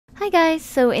Hi guys,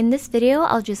 so in this video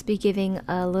I'll just be giving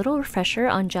a little refresher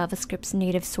on JavaScript's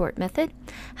native sort method,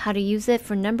 how to use it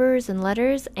for numbers and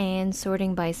letters, and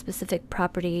sorting by specific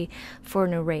property for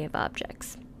an array of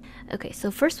objects. Okay, so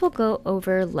first we'll go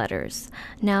over letters.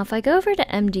 Now if I go over to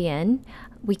MDN,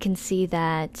 we can see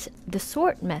that the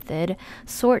sort method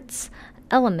sorts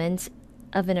elements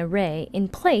of an array in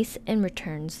place and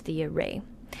returns the array.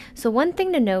 So one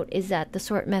thing to note is that the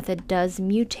sort method does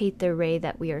mutate the array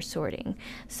that we are sorting.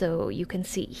 So you can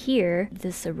see here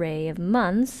this array of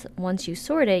months. Once you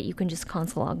sort it, you can just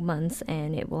console log months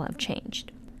and it will have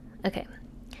changed. Okay,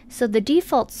 so the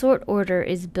default sort order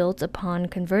is built upon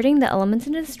converting the elements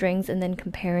into strings and then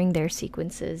comparing their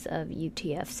sequences of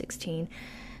UTF-16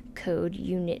 code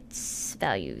units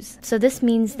values. So this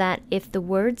means that if the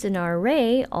words in our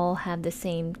array all have the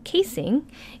same casing,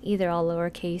 either all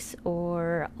lowercase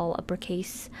or all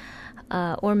uppercase,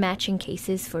 or matching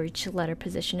cases for each letter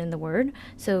position in the word.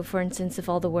 So for instance, if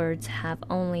all the words have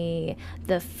only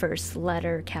the first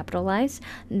letter capitalized,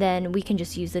 then we can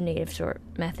just use the native sort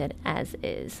method as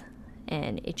is,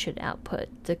 and it should output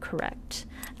the correct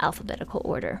alphabetical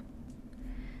order.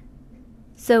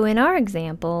 So in our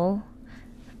example,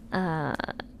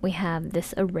 we have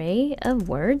this array of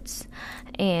words,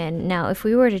 and now if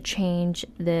we were to change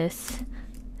this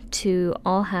to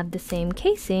all have the same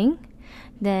casing,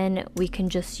 then we can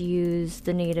just use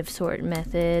the native sort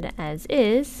method as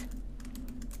is,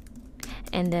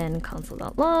 and then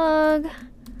console.log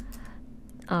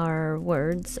our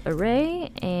words array,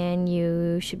 and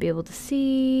you should be able to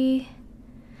see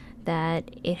that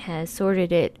it has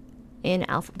sorted it in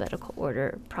alphabetical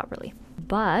order properly.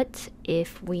 But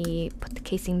if we put the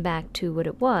casing back to what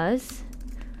it was,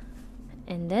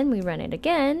 and then we run it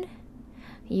again,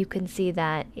 you can see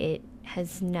that it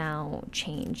has now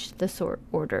changed the sort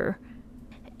order.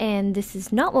 And this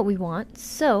is not what we want,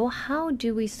 so how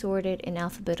do we sort it in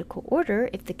alphabetical order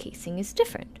if the casing is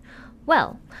different?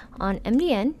 Well, on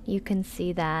MDN, you can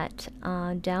see that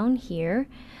down here,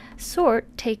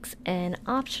 sort takes an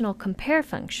optional compare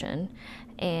function,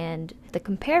 and the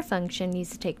compare function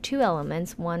needs to take two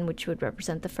elements, one which would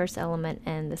represent the first element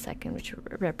and the second which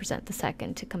would represent the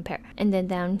second to compare. And then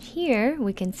down here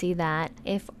we can see that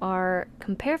if our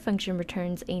compare function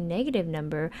returns a negative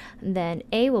number, then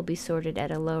A will be sorted at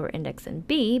a lower index than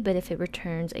B, but if it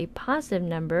returns a positive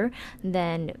number,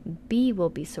 then B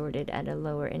will be sorted at a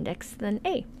lower index than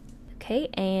A. Okay,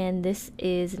 and this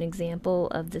is an example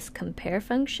of this compare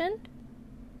function.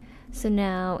 So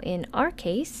now in our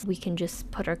case, we can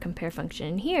just put our compare function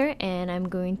in here, and I'm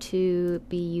going to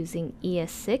be using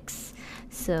ES6.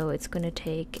 So it's going to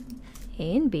take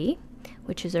A and B,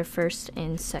 which is our first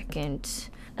and second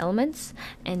elements,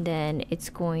 and then it's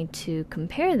going to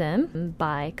compare them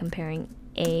by comparing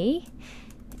A.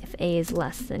 If A is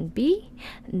less than B,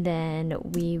 then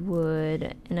we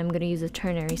would, and I'm going to use a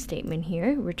ternary statement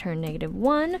here, return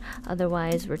 -1,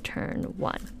 otherwise return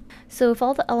 1. So if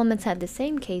all the elements had the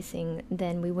same casing,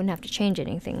 then we wouldn't have to change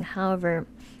anything. However,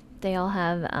 they all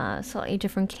have slightly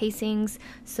different casings,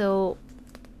 so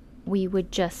we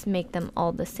would just make them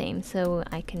all the same. So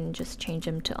I can just change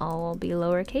them to all be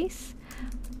lowercase.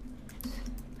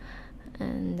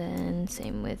 And then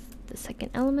same with the second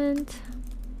element.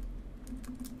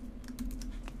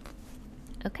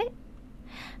 Okay,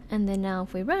 and then now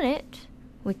if we run it,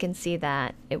 we can see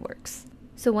that it works.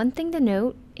 So one thing to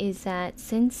note is that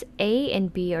since A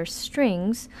and B are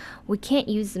strings, we can't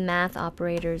use the math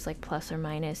operators like plus or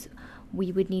minus.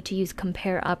 We would need to use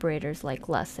compare operators like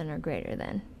less than or greater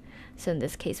than. So in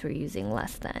this case, we're using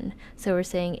less than. So we're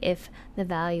saying if the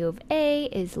value of A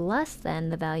is less than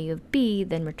the value of B,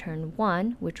 then return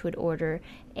 1, which would order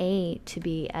A to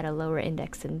be at a lower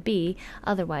index than B,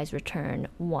 otherwise return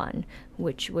 1,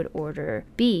 which would order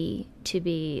B to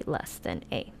be less than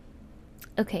A.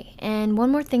 Okay, and one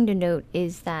more thing to note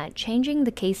is that changing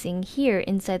the casing here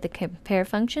inside the compare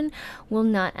function will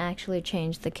not actually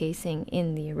change the casing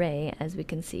in the array. As we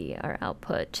can see, our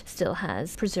output still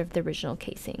has preserved the original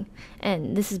casing.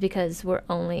 And this is because we're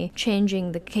only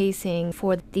changing the casing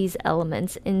for these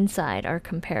elements inside our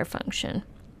compare function,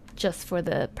 just for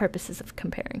the purposes of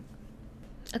comparing.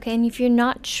 Okay, and if you're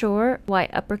not sure why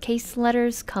uppercase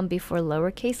letters come before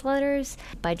lowercase letters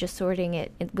by just sorting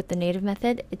it with the native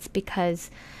method, it's because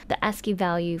the ASCII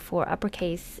value for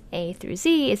uppercase A through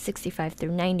Z is 65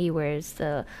 through 90, whereas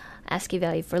the ASCII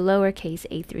value for lowercase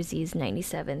A through Z is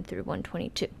 97 through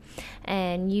 122.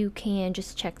 And you can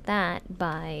just check that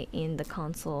by in the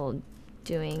console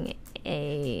doing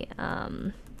a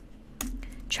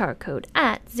char code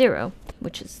at 0,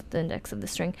 which is the index of the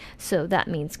string. So that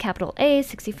means capital A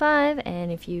 65,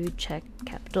 and if you check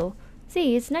capital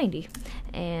Z is 90,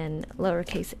 and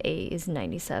lowercase a is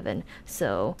 97,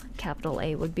 so capital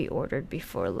A would be ordered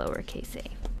before lowercase a.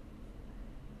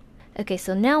 Okay,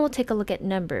 so now we'll take a look at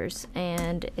numbers,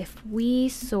 and if we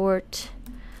sort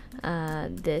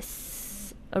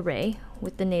this array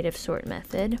with the native sort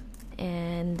method,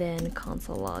 and then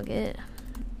console log it,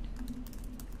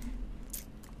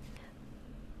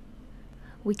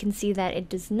 we can see that it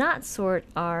does not sort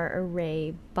our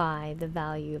array by the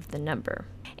value of the number.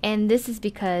 And this is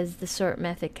because the sort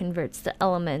method converts the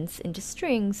elements into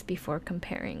strings before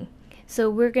comparing. So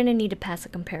we're going to need to pass a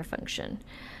compare function.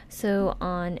 So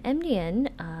on MDN,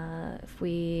 if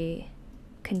we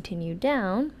continue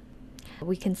down,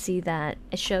 we can see that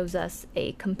it shows us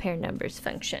a compare numbers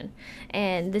function.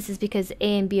 And this is because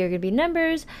a and b are going to be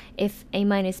numbers. If a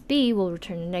minus b will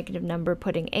return a negative number,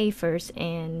 putting a first,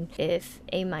 and if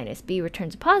a minus b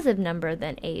returns a positive number,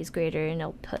 then a is greater and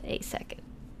it'll put a second.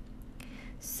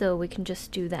 So we can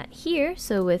just do that here.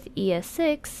 So with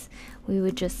ES6, we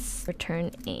would just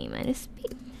return a minus b.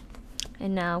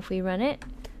 And now if we run it,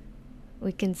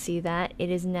 we can see that it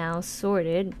is now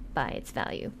sorted by its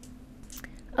value.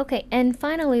 Okay, and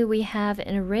finally we have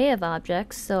an array of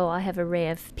objects. So I have an array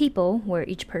of people where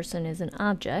each person is an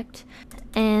object.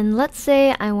 And let's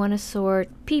say I want to sort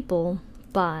people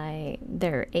by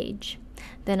their age.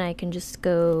 Then I can just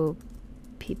go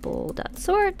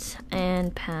people.sort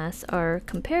and pass our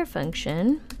compare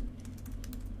function.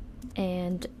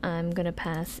 And I'm going to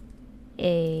pass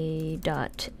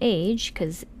a.age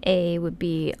because a would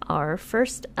be our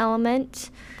first element,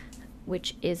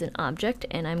 which is an object,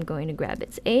 and I'm going to grab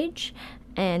its age,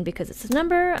 and because it's a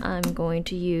number, I'm going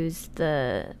to use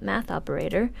the math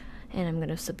operator, and I'm going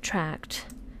to subtract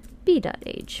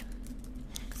b.age.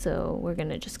 So we're going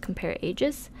to just compare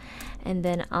ages, and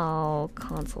then I'll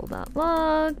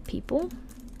console.log people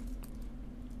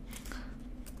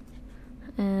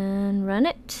and run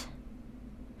it.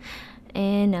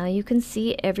 And now you can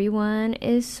see everyone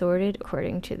is sorted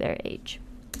according to their age.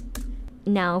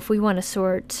 Now if we want to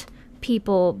sort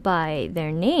people by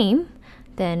their name,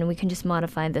 then we can just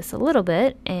modify this a little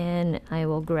bit, and I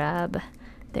will grab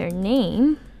their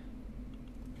name,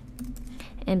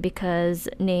 and because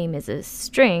name is a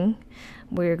string,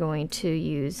 we're going to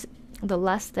use the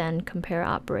less than compare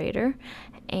operator,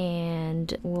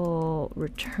 and we'll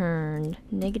return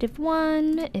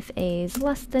 -1 if a is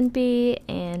less than b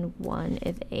and 1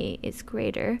 if a is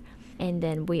greater. And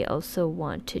then we also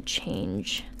want to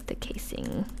change the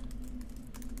casing.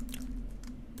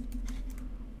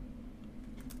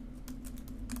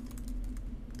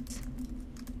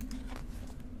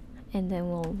 And then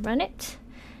we'll run it,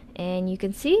 and you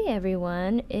can see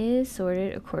everyone is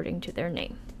sorted according to their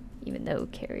name, even though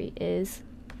Carrie is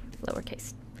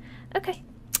lowercase. Okay,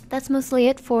 that's mostly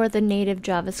it for the native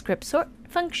JavaScript sort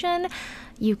function.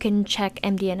 You can check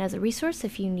MDN as a resource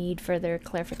if you need further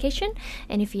clarification,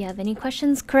 and if you have any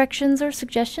questions, corrections, or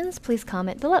suggestions, please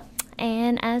comment below.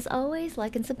 And as always,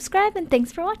 like and subscribe, and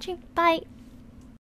thanks for watching. Bye!